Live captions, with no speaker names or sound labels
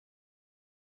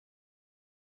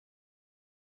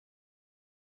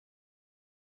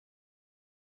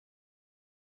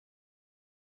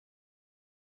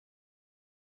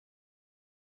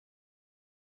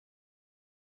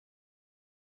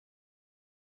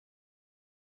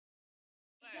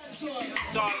It's all love.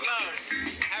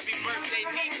 Happy birthday,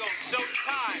 Nico.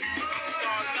 Showtime. It's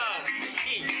all love.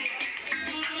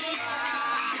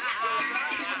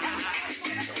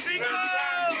 Nico!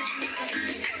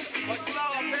 What's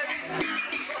up, baby?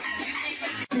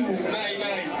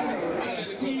 299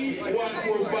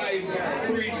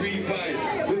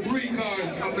 C145335. The 3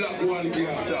 cars and black 1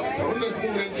 car. I'm just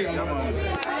moving that car.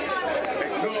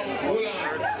 No, hold on.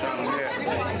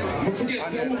 I forget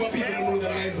some of our people know the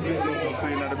nice bit.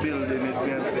 In the building is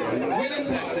against it. Where them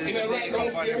park? In the right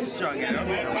downstairs?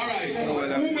 Alright.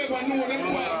 Whoever know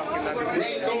them park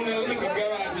right down in the little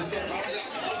garage or something.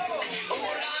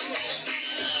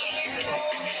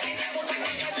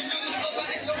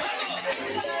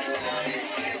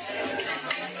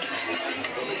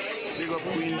 Big up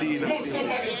Queen D.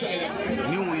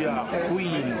 New York,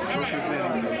 Queens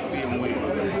representing the same way.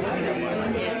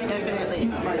 Yes, definitely.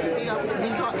 Big up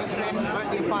excellent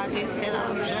birthday party, set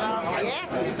up, yeah.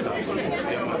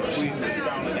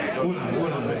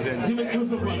 Give me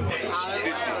some fun.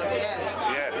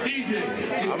 DJ. I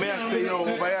mean, I say, you know,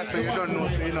 over here, so you don't know,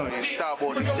 so, you know, you talk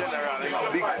about the general, you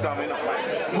know, big Sam, you know.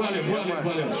 Well,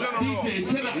 DJ,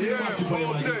 tell us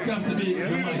about you, it's got to be. You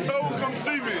need a tow, come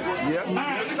see me. Yep. If you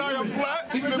tire flat,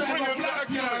 If then it's bring a it to black car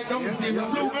excellent. downstairs, a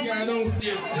blue car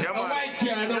downstairs, a white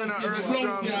car downstairs, a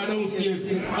brown car downstairs, or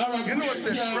a You know what I'm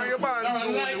saying? Bring your band or a to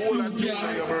light the whole blue of June car,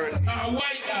 on your birthday. a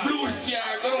white bluish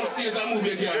car, go downstairs and move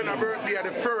your car. Then a birthday at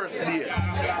the first day.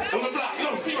 On the block,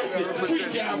 no, seriously, 3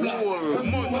 car block. Let's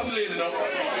move up later now.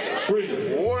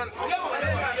 Really? One. No.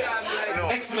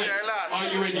 Excellent. Are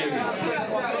you ready again?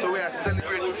 So we are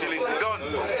celebrating till it's done.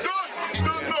 Done!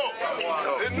 Done, no!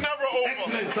 It never over.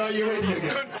 Excellent. Are you ready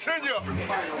again? Continue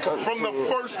from the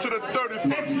 1st to the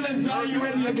 31st. Excellent. Are you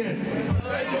ready again?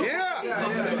 Yeah!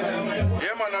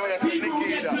 Yeah, man, now we are People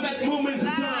get to that moment in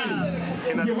time.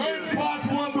 You heard part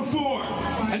 1 before,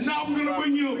 and now we're going to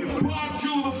bring you part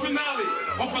 2, the finale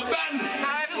of a band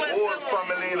whole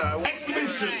family, you know.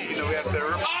 exhibition. You know, we are saying,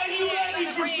 Are you ready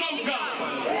for showtime?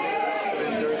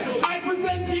 I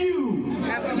present to you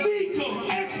Nico,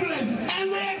 Excellence,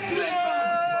 and the Excellent.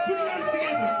 Put your hands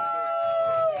together.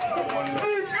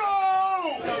 Nico!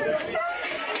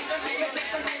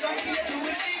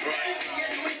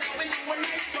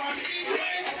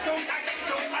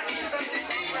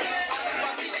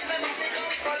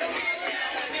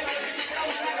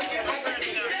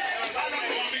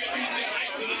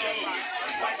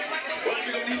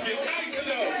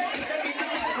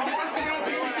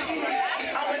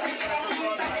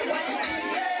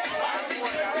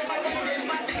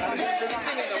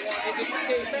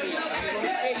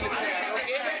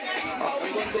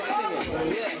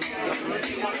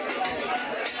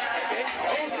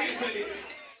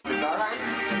 alright?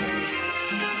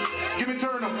 Give me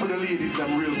turn up for the ladies,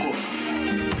 I'm real quick.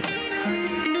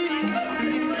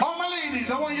 All my ladies,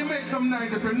 I want you to make some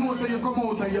noise. If you know so you come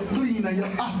out and you're clean and you're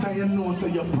hot and you know so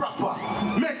you're proper.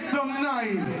 Make some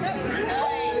noise.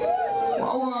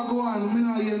 I want to go on, I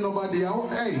don't hear nobody. Hey.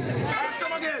 Ask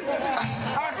them again.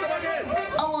 Ask them again.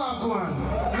 I want to go on.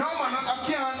 No man, I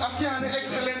can't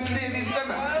excellent ladies.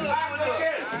 Ask them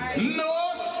again. No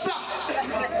sir.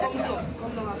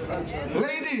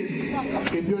 Ladies,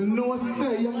 if you know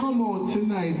say you come out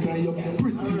tonight and you're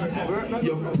pretty,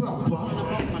 you're proper,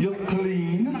 you're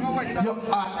clean, you're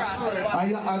hot, and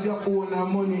you have your own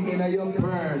money in your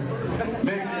purse,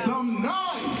 make some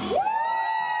noise!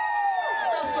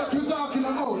 That's what you're talking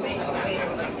about.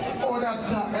 Oh,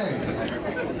 that's hey.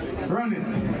 Run it.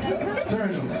 Turn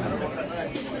it.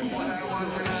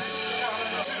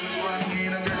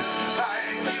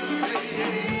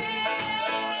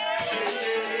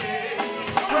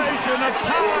 Of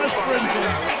power sprinting.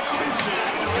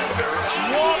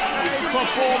 What a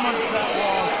performance that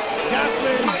was.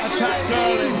 Gatlin attacked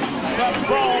early, but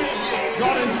Bolt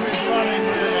got into his running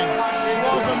ring. It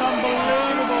was an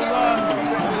unbelievable run.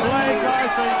 Blake, I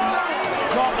think,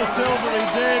 got the silver, he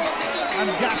did, and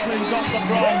Gatlin got the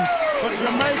bronze. But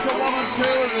Jamaica 1 and 2,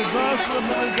 a reversal of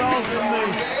the results in the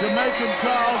Jamaican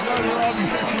trials over on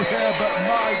yeah, but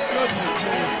my goodness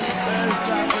me, there's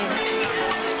Gatlin.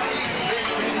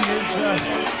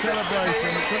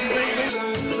 Celebration. It couldn't be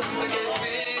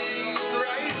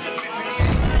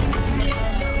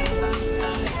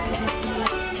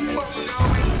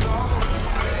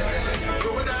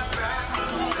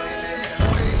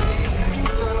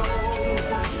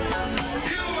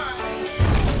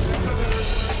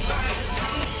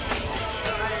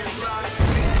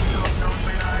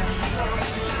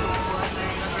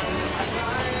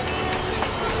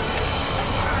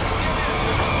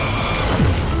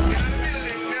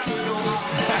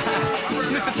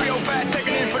Mr. 305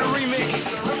 checking in for the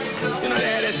remix. You know, they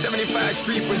had that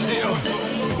Street, Brazil.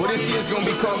 Well, this year's gonna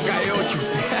be called Gaiocho.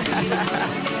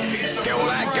 Que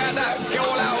hola, gata, que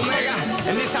hola, omega.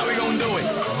 And this how we gonna do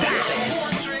it.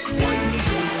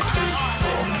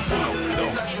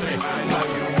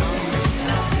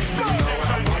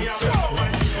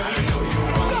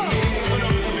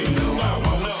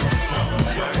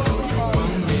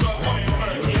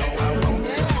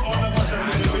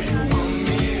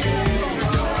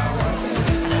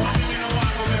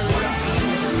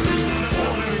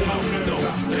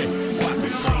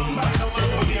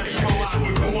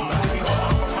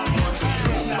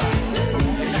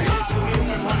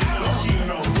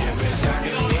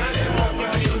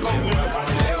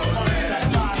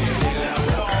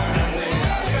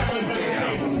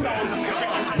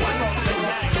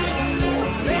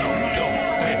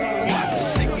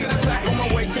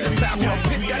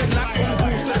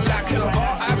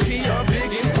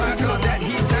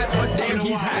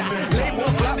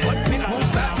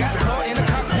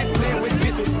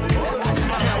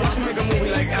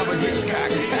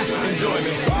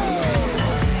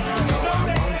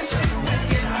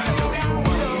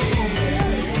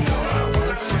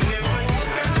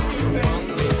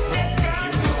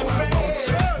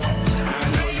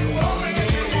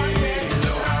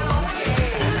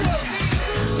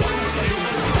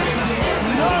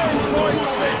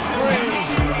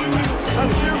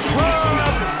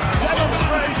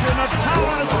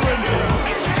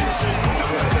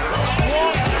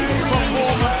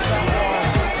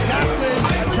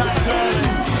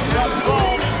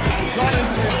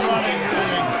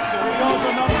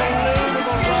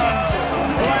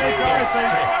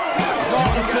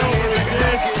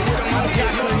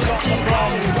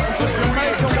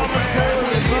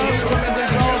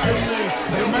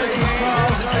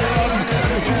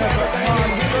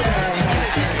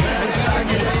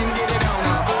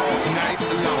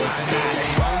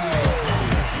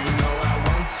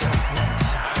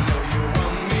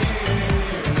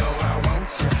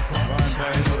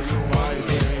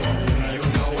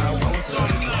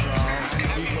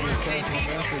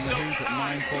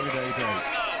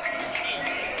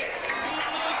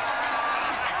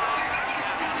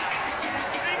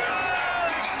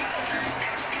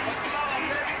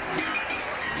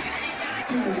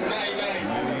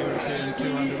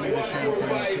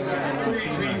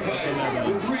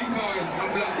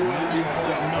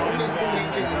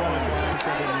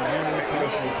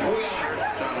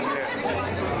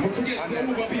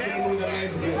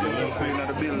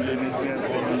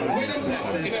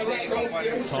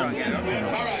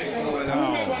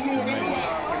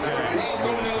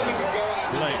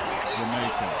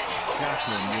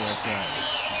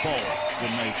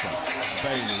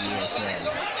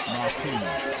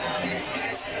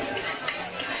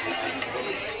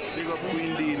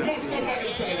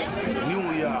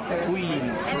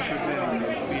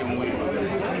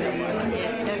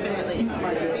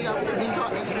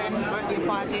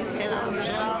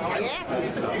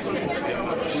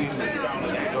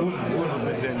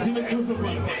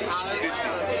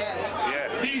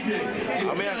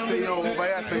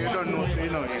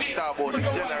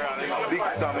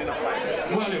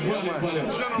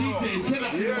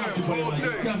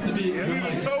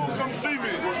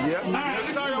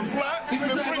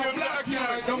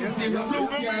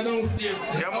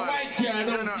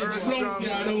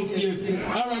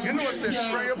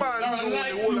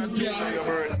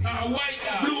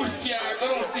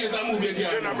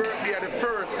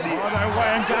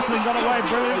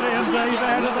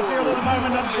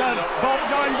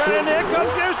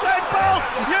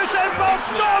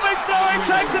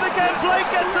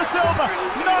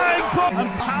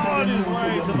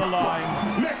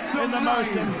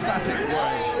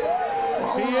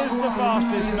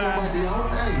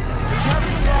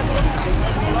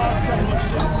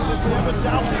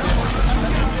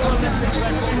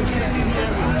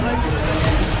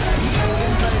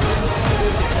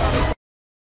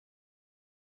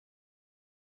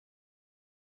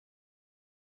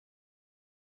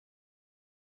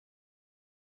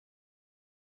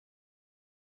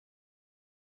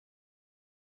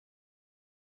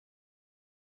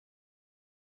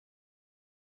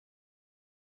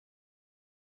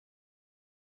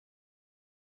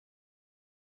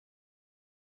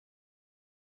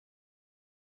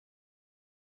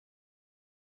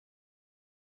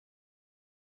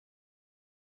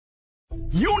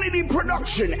 Unity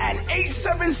Production and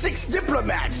 876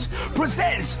 Diplomats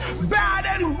presents Bad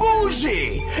and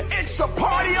Bougie. It's the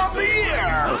party of the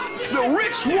year. The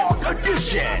Rich Walk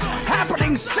Edition.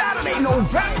 Happening Saturday,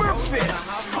 November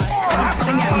 5th. Or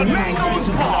happening at Mango's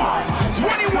Bar.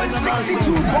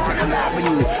 2162 Barnum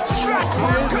Avenue,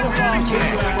 Stratford,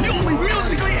 Connecticut. You'll be really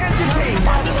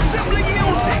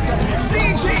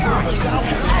hours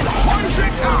and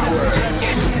 100 hours.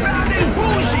 It's Bad and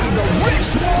Bougie, the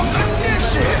Rich Walk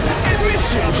Edition.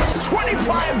 Admission just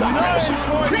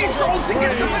 $25. Pre-sold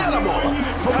tickets available.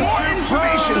 For more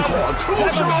information, call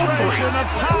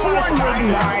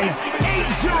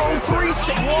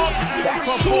 203-499-8036. That's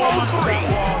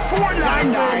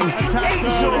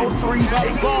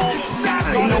 203-499-8036.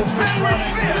 Saturday, November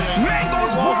 5th,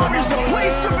 Mango's Bar is the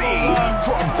place to be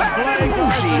for Bad and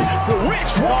Bougie, the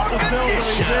Rich Walk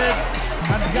Edition.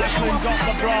 And Gatlin got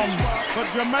the bronze. But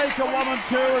Jamaica 1 and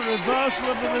 2, a reversal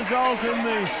of the result in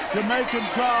the Jamaican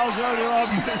trials earlier on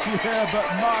this year. But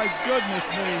my goodness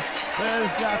me,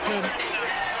 there's Gatlin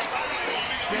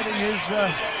getting his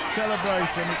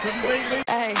celebration. He couldn't beat me.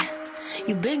 Hey,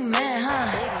 you big man,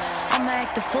 huh? I'ma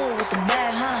act the fool with the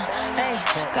bag, huh? Hey,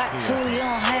 got two, you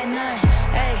don't have none.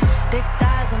 Hey, thick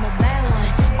thighs, I'm a bad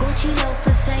one. Gucci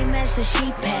loafer, same as the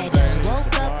sheep pattern.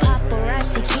 Woke up,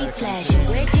 paparazzi keep flashing.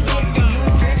 Where'd you get the new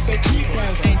drip? They keep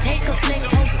asking. Take a flick,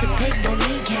 post the pic, don't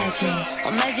need captions.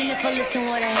 Imagine if I listen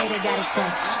what a hater gotta say.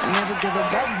 I never give a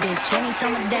broke bitch any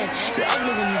time of day. You're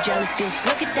ugly when you jealous, bitch.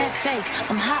 Look at that face.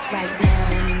 I'm hot right now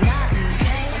and you're not in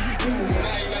pain.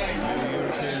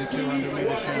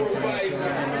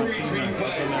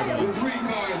 335. The 3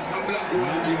 cars, I'm black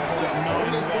one gear.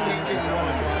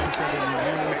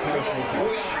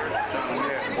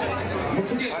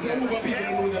 Forget some of our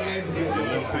people know the nice building.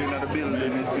 The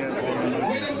building is against them.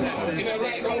 Where them pass? In the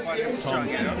right downstairs? All right.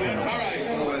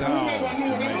 Whoever know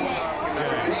them pass.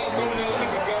 Right down there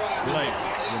like a garage. Blake,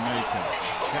 Jamaica.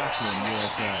 Gatlin,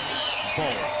 USA.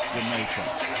 Bolt, Jamaica.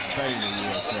 Bailey,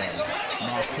 USA.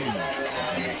 Martinez,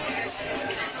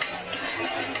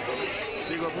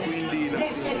 Big up Queen D.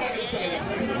 Most of my desire.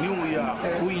 New York,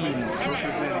 Queens,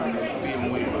 representing the same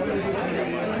way.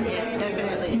 Yes,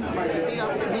 definitely.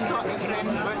 We got excellent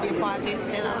birthday party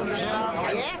set up. Yeah.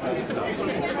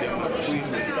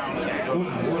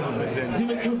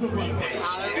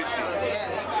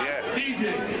 DJ.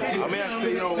 I mean, I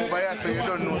say, yo, over here, so you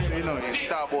don't know, so, you know, it's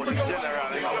talk about this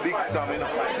general, you know, big Sam, you know.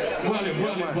 Well,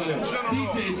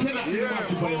 DJ, tell us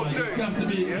about you, buddy. It's got to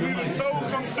be. You need a tow,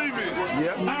 come see me.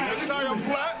 Yep. Your tire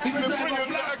flat, If then it's bring your a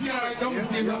black taxi. car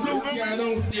downstairs, a blue car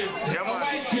downstairs, a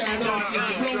white car downstairs, a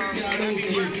blue car downstairs, a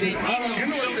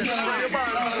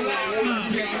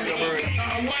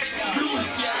white blue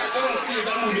car downstairs, a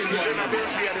moving car.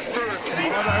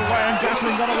 and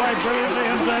Gatlin got away brilliantly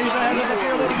and he's ahead of the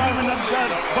field at the moment.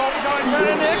 And Bolt going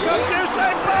very in. Here comes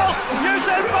Usain Bolt.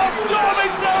 Usain Bolt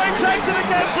storming through. He takes it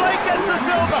again. Blake gets the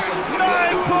silver.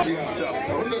 9 points.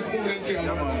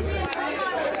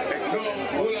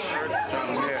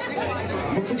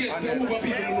 Forget some of our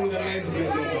people know the nice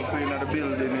building. The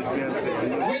building is against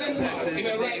them. Where them pass? In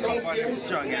the right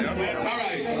downstairs? All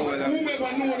right.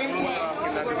 Whoever know them pass,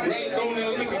 right down there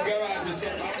like a garage or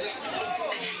something.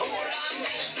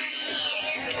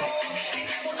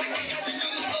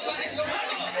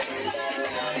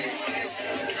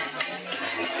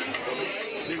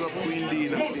 Big up Queen D.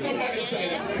 Most of my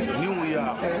desire. New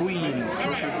York, Queens,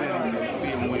 representing the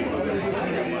same way.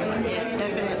 Yes,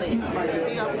 definitely. We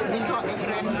got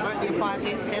excellent birthday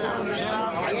party set up.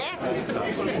 Yeah.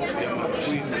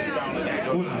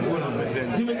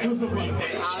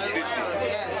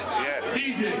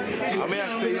 DJ. I mean, I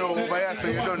say, yo, over here, so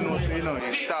you don't know, so, you know,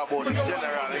 it's talk about this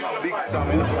general, you know, big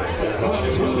Sam, you know.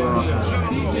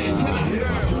 DJ, tell us about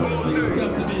you, buddy. It's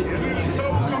got to be. You need a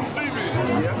tow, come see me. Yep.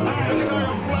 Your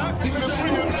tire flat, If it's then a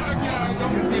bring your black taxi. car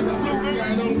downstairs, a blue car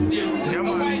downstairs, a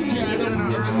white car downstairs, a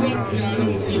red car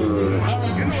downstairs, a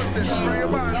You know, say, pray your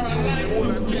band.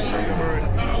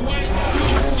 white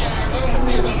blue car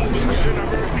downstairs, a moving car. You're not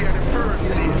birthday at the first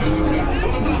day.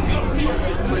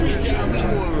 Seriously, 3 car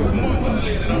black. It's more than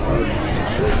playing it up.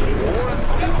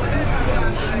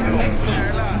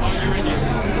 Excellent. Are you ready?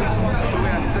 So we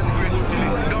are celebrating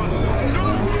till it's done.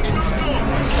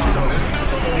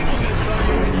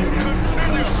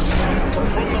 Continue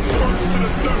from the 1st to the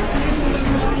 30th.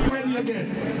 Are you ready again?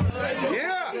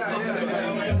 Yeah,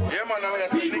 man, now we are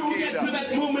People get to that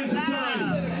moment in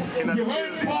time. You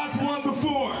heard part 1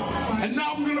 before, and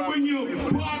now we're going to bring you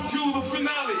part 2, the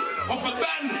finale of a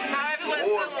band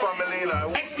whole family, you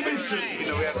know. exhibition. You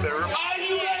know, we are saying, Are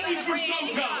you ready for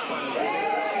showtime?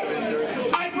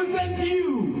 I present to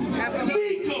you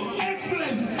Lethal,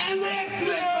 Excellence, and the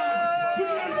Excellent. Put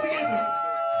your hands together.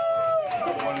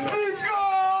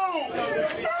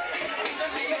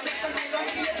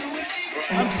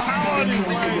 And powered his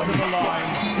way to the line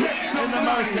in the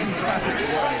most emphatic way.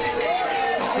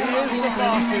 He is the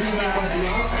fastest man.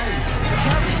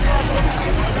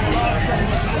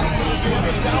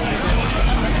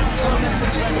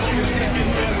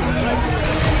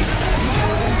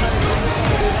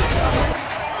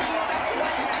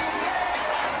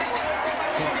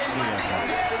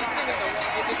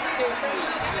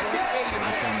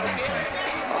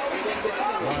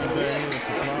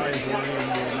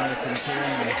 Equally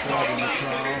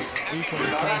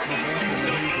passionate, in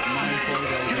the heat at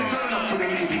 9:40.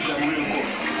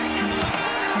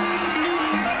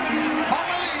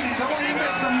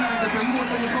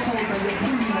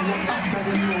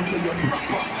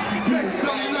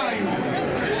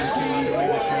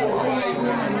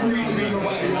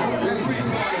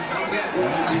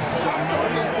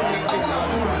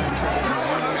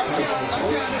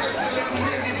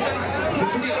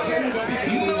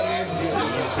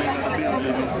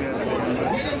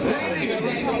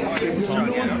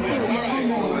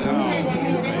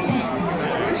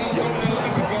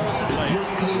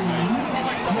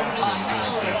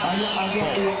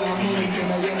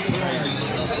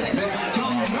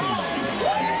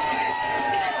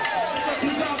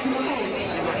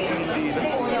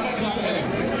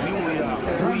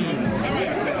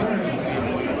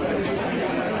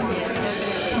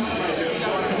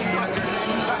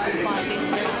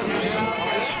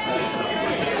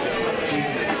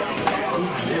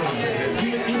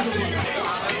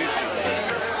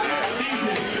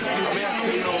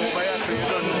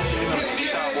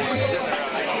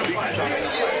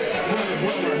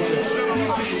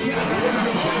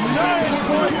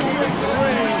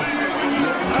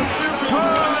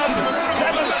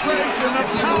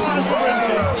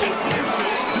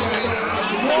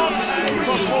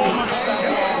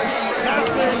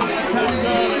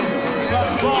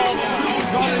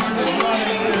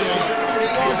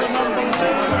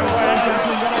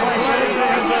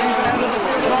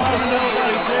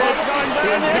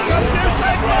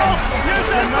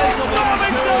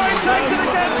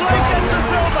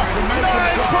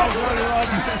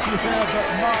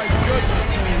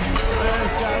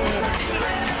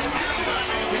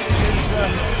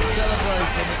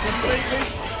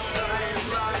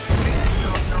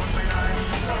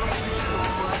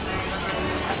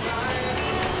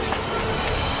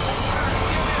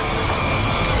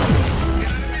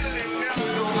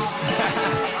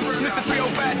 Mr.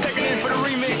 305 checking in for the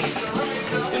remix.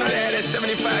 You know, they had that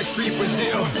 75 Street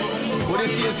Brazil. Well,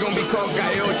 this year's gonna be called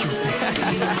Gaiocho.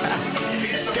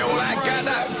 Que hola,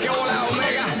 gata, que hola,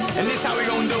 omega. And this how we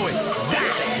gonna do it.